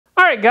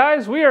Alright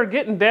guys, we are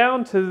getting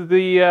down to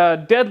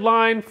the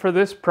deadline for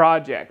this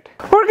project.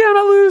 We're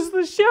gonna lose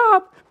the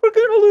shop! We're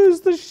gonna lose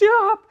the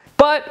shop!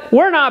 But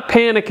we're not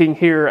panicking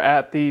here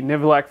at the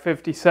Nivolac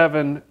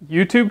 57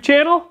 YouTube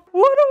channel.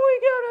 What are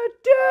we gonna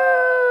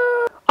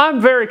do? I'm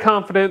very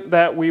confident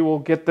that we will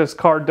get this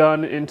car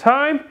done in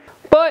time.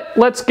 But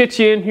let's get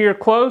you in here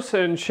close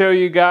and show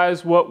you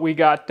guys what we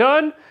got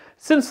done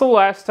since the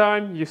last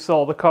time you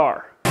saw the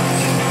car.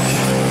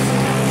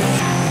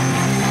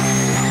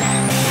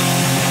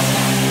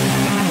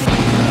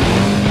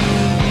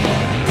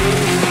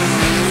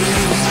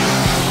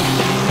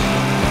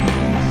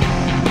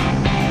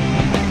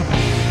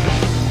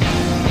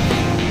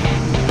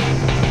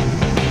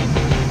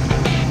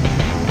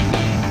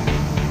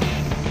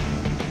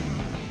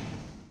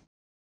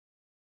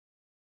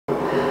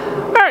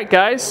 Alright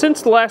guys,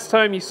 since the last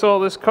time you saw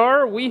this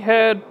car, we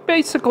had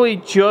basically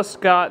just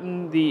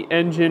gotten the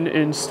engine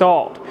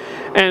installed.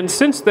 And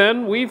since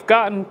then, we've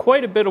gotten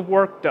quite a bit of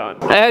work done.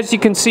 As you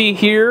can see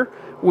here,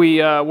 we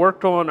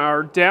worked on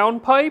our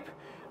downpipe.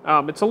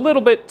 It's a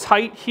little bit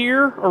tight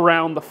here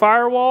around the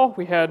firewall.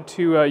 We had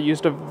to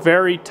use a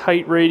very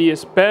tight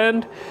radius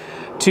bend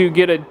to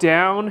get it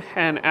down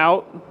and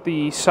out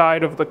the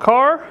side of the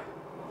car.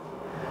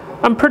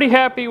 I'm pretty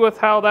happy with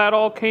how that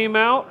all came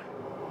out.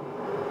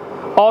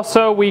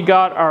 Also, we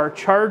got our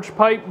charge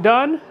pipe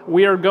done.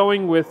 We are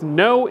going with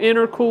no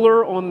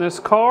intercooler on this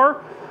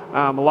car.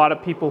 A lot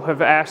of people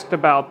have asked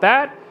about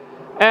that.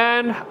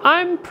 And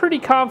I'm pretty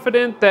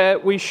confident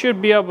that we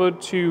should be able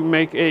to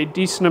make a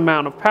decent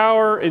amount of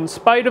power in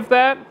spite of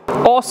that.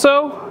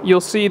 Also, you'll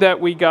see that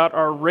we got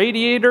our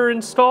radiator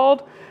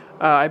installed.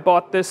 I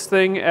bought this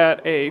thing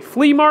at a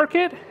flea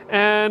market,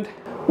 and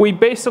we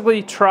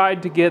basically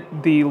tried to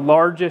get the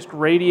largest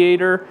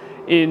radiator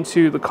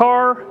into the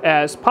car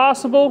as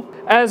possible,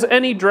 as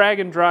any drag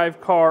and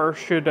drive car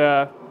should,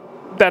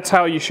 that's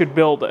how you should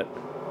build it.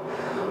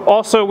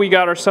 Also, we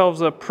got ourselves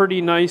a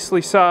pretty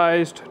nicely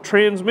sized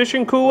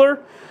transmission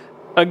cooler.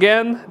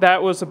 Again,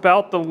 that was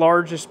about the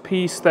largest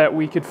piece that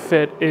we could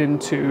fit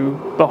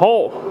into the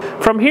hole.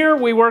 From here,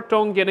 we worked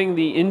on getting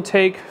the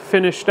intake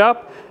finished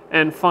up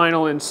and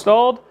final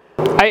installed.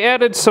 I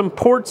added some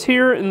ports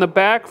here in the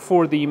back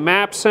for the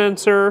map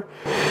sensor,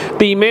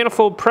 the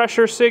manifold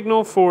pressure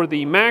signal for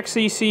the max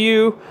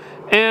ECU,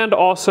 and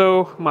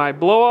also my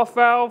blow-off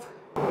valve.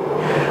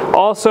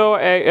 Also,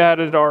 I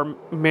added our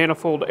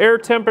manifold air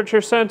temperature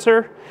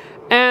sensor.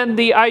 And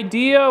the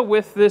idea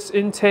with this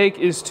intake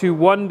is to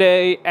one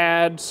day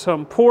add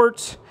some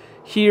ports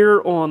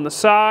here on the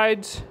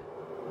sides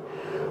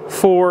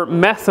for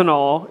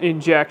methanol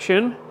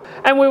injection.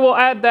 And we will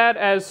add that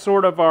as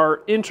sort of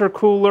our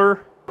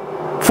intercooler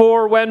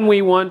for when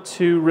we want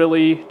to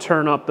really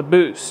turn up the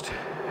boost.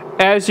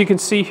 As you can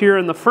see here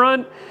in the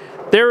front,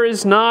 there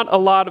is not a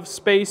lot of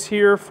space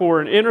here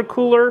for an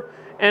intercooler,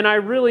 and I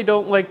really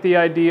don't like the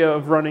idea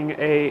of running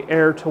a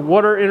air to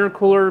water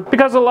intercooler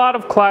because a lot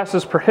of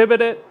classes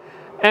prohibit it,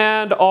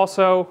 and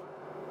also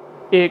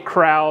it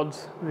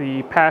crowds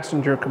the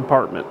passenger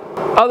compartment.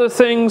 Other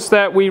things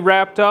that we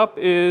wrapped up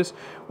is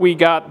we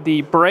got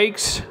the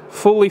brakes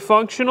fully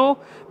functional.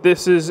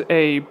 This is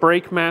a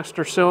brake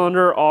master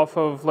cylinder off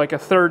of like a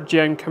 3rd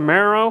gen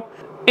Camaro.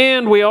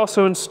 And we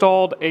also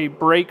installed a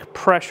brake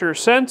pressure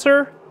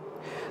sensor.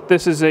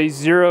 This is a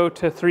 0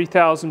 to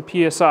 3000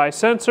 PSI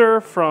sensor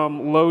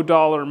from Low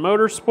Dollar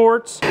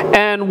Motorsports.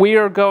 And we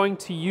are going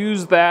to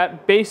use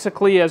that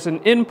basically as an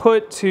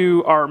input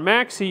to our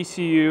max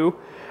ECU,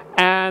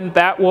 and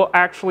that will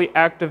actually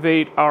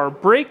activate our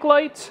brake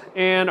lights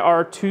and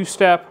our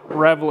 2-step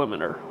rev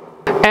limiter.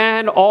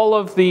 And all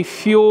of the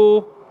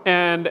fuel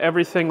and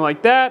everything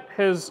like that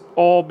has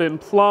all been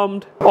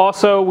plumbed.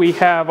 Also, we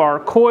have our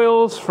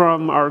coils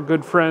from our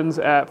good friends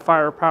at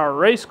Firepower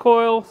Race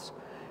Coils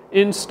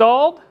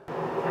installed.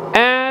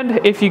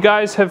 And if you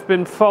guys have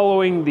been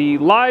following the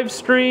live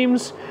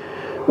streams,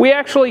 we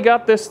actually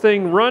got this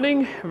thing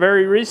running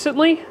very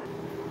recently.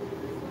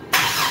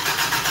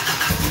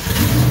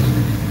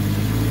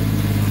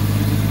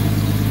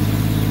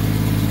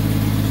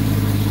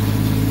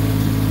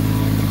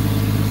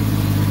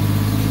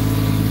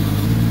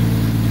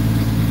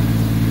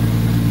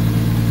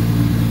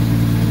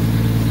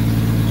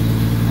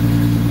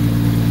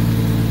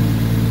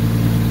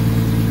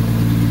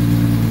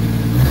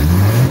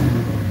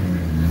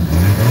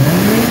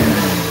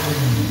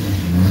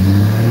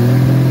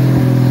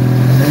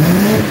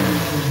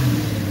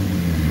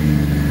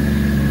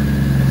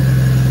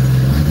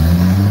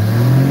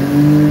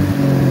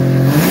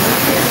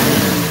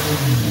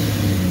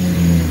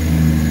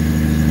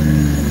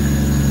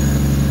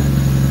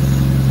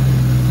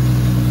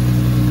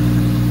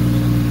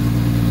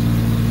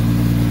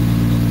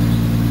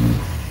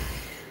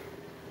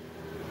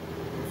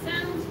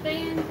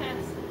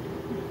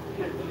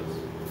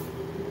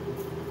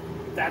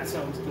 That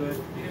sounds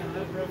good. Yeah,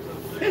 that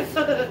sounds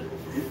good.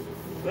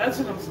 That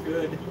sounds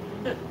good.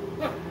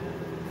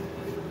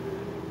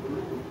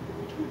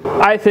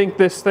 I think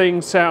this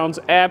thing sounds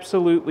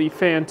absolutely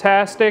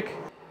fantastic.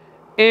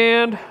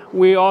 And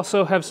we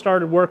also have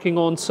started working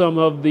on some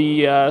of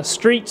the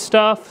street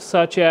stuff,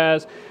 such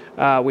as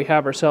we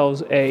have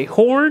ourselves a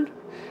horn,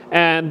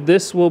 and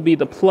this will be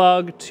the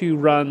plug to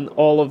run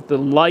all of the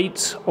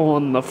lights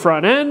on the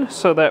front end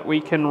so that we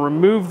can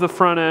remove the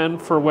front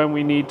end for when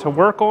we need to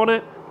work on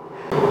it.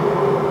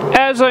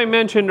 As I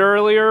mentioned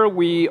earlier,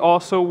 we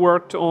also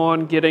worked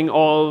on getting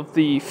all of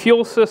the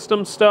fuel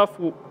system stuff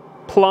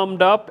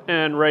plumbed up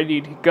and ready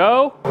to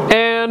go.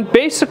 And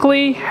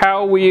basically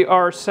how we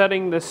are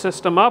setting the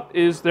system up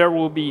is there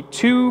will be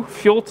 2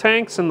 fuel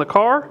tanks in the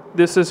car.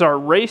 This is our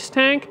race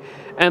tank,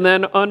 and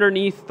then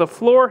underneath the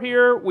floor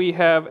here we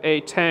have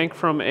a tank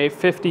from a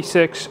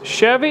 56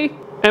 Chevy.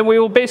 And we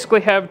will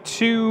basically have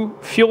 2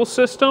 fuel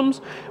systems,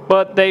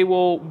 but they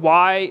will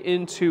Y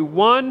into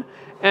one,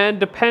 and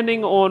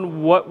depending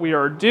on what we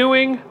are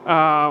doing,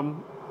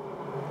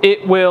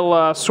 it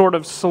will sort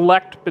of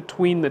select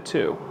between the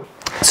 2.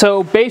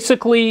 So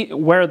basically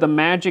where the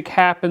magic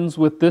happens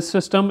with this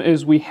system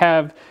is we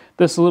have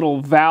this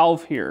little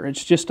valve here.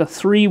 It's just a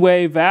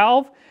 3-way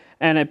valve,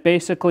 and it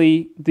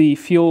basically, the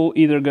fuel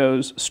either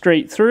goes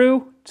straight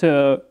through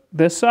to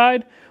this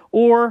side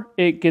or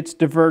it gets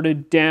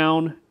diverted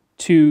down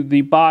to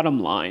the bottom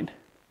line.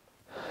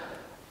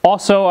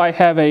 Also, I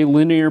have a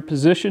linear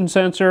position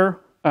sensor,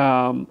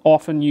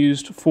 often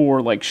used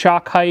for like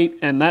shock height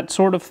and that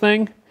sort of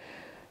thing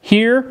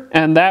here,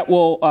 and that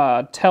will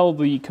tell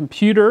the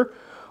computer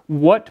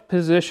what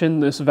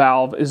position this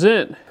valve is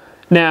in.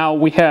 Now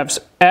we have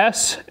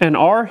S and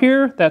R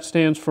here, that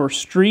stands for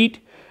street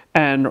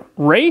and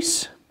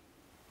race.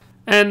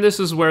 And this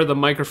is where the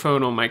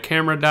microphone on my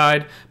camera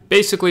died.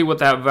 Basically what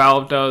that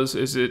valve does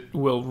is it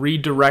will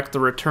redirect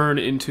the return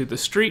into the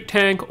street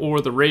tank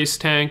or the race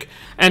tank,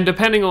 and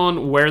depending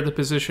on where the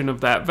position of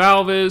that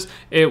valve is,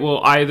 it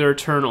will either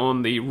turn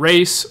on the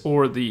race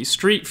or the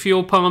street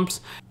fuel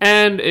pumps,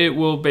 and it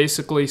will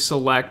basically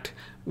select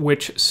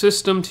which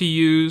system to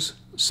use.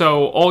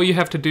 So all you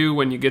have to do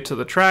when you get to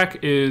the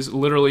track is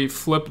literally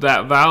flip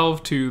that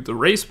valve to the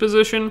race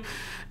position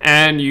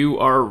and you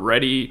are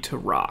ready to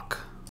rock.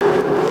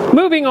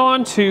 Moving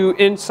on to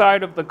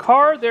inside of the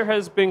car, there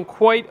has been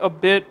quite a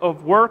bit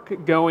of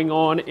work going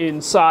on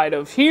inside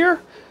of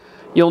here.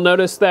 You'll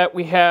notice that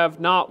we have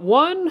not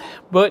 1,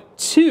 but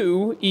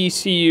 2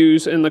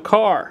 ECUs in the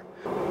car.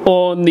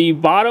 On the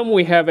bottom,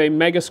 we have a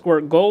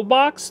Megasquirt Gold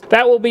box.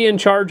 That will be in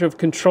charge of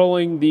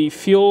controlling the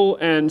fuel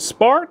and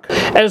spark,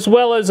 as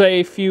well as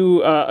a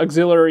few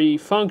auxiliary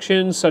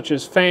functions, such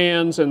as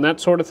fans and that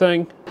sort of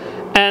thing.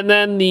 And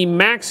then the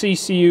Max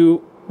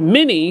ECU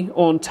Mini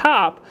on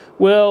top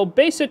will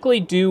basically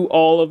do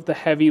all of the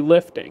heavy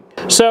lifting.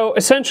 So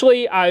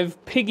essentially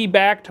I've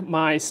piggybacked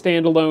my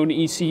standalone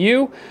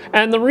ECU,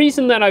 and the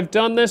reason that I've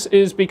done this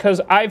is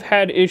because I've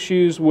had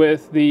issues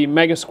with the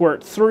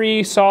Megasquirt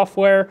 3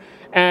 software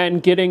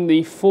and getting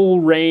the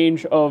full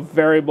range of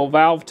variable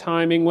valve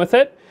timing with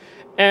it.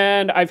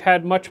 And I've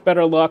had much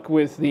better luck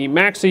with the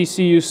Max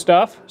ECU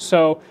stuff.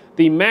 So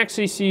the Max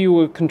ECU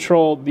will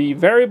control the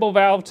variable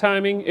valve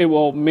timing, it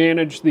will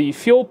manage the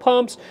fuel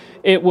pumps,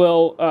 it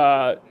will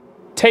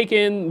take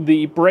in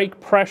the brake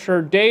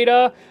pressure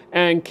data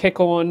and kick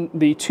on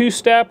the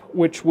 2-step,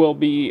 which will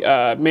be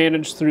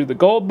managed through the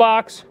Gold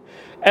box,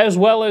 as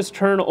well as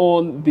turn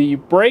on the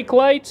brake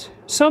lights.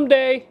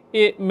 Someday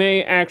it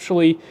may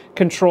actually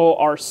control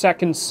our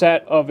second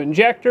set of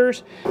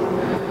injectors.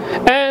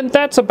 And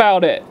that's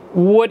about it.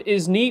 What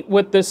is neat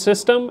with this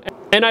system,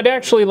 and I'd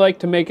actually like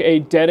to make a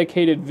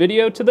dedicated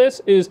video to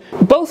this, is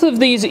both of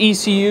these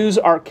ECUs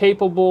are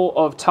capable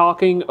of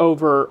talking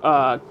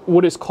over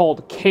what is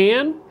called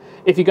CAN.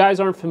 If you guys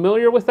aren't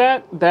familiar with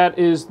that, that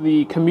is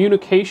the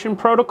communication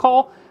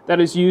protocol that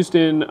is used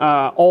in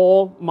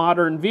all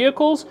modern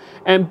vehicles.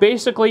 And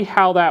basically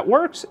how that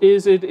works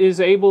is it is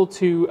able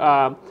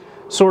to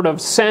sort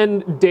of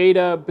send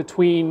data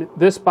between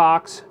this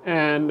box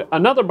and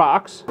another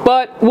box,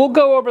 but we'll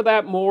go over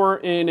that more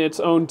in its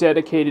own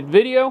dedicated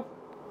video.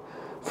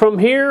 From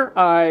here,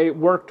 I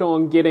worked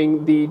on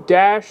getting the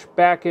dash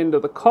back into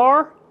the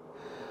car.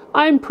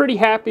 I'm pretty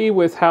happy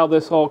with how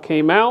this all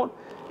came out.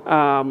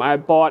 I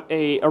bought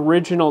a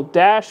original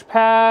dash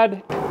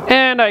pad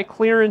and I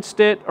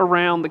clearanced it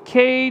around the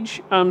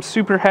cage. I'm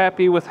super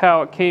happy with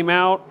how it came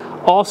out.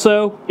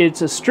 Also,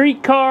 it's a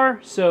street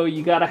car, so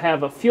you gotta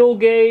have a fuel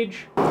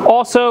gauge.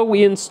 Also,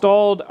 we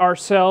installed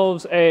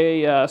ourselves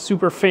a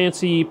super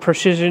fancy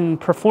Precision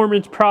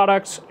Performance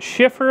Products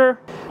shifter.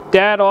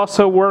 Dad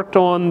also worked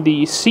on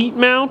the seat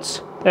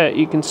mounts that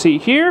you can see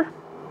here.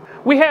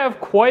 We have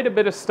quite a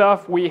bit of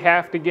stuff we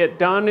have to get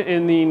done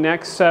in the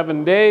next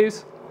 7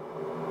 days.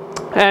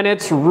 And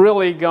it's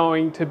really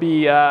going to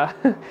be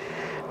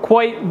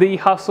quite the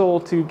hustle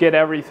to get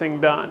everything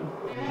done.